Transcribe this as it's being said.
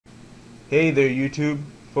Hey there YouTube,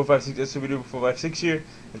 456 SW 456 here,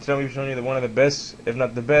 and today I'm going to be showing you one of the best, if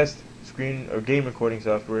not the best, screen or game recording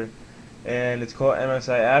software, and it's called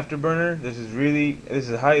MSI Afterburner. This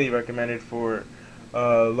is highly recommended for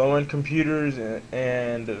low-end computers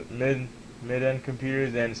and mid-end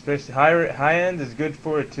computers, and especially high-end is good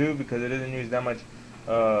for it too because it doesn't use that much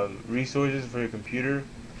resources for your computer,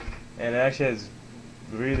 and it actually has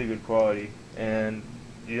really good quality. And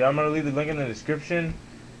yeah, I'm going to leave the link in the description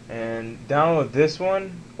and download this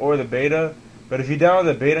one or the beta. But if you download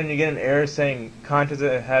the beta and you get an error saying contents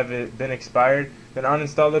that have been expired, then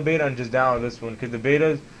uninstall the beta and just download this one, because the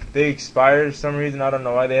betas, they expire for some reason. I don't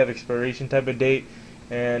know why. They have expiration type of date,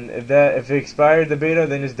 and if it expired the beta,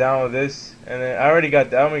 then just download this. And then I only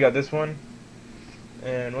got this one.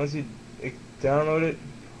 And once you download it,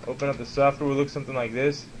 open up the software, it will look something like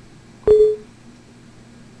this.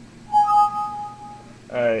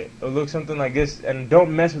 Alright, it'll look something like this, and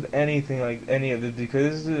don't mess with anything like any of this,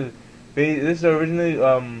 because this is originally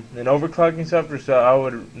an overclocking software, so I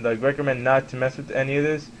would recommend not to mess with any of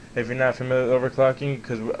this if you're not familiar with overclocking,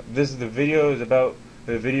 because the video is about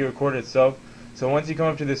the video recorder itself. So once you come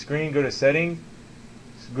up to the screen, go to settings,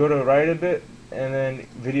 go to right a bit, and then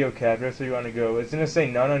video capture. That's where you want to go. It's gonna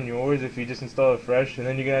say none on yours if you just install it fresh, and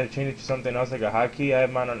then you're gonna change it to something else like a hotkey. I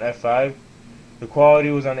have mine on F5. The quality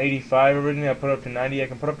was on 85 originally. I put it up to 90. I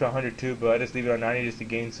can put it up to 100 too, but I just leave it on 90 just to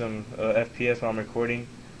gain some FPS while I'm recording.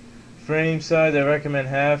 Frame size, I recommend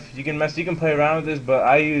half. You can play around with this, but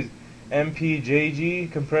I use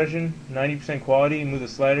MPJG compression, 90% quality. Move the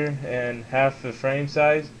slider and half the frame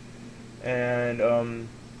size. And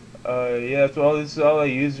yeah, this is all I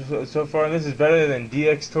use so far. And this is better than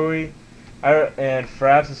DxTory and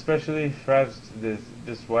Fraps, especially. Fraps is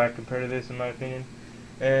just whack compared to this, in my opinion.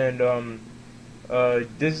 And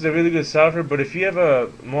this is a really good software, but if you have a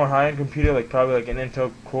more high-end computer, probably like an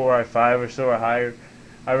Intel Core i5 or so or higher,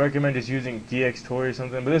 I recommend just using DxTory or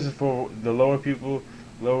something. But this is for the lower people,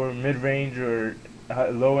 lower mid-range or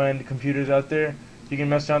low-end computers out there. You can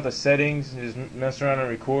mess around with the settings, and just mess around and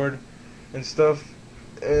record and stuff.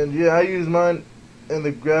 And yeah, I use mine, and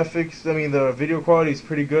the graphics, the video quality is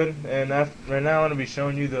pretty good. And right now I'm going to be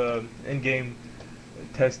showing you the in-game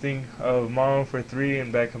testing of Modern Warfare 3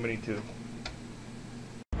 and Bad Company 2.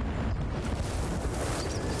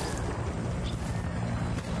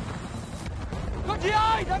 Kommt hier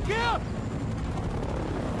ein, danke!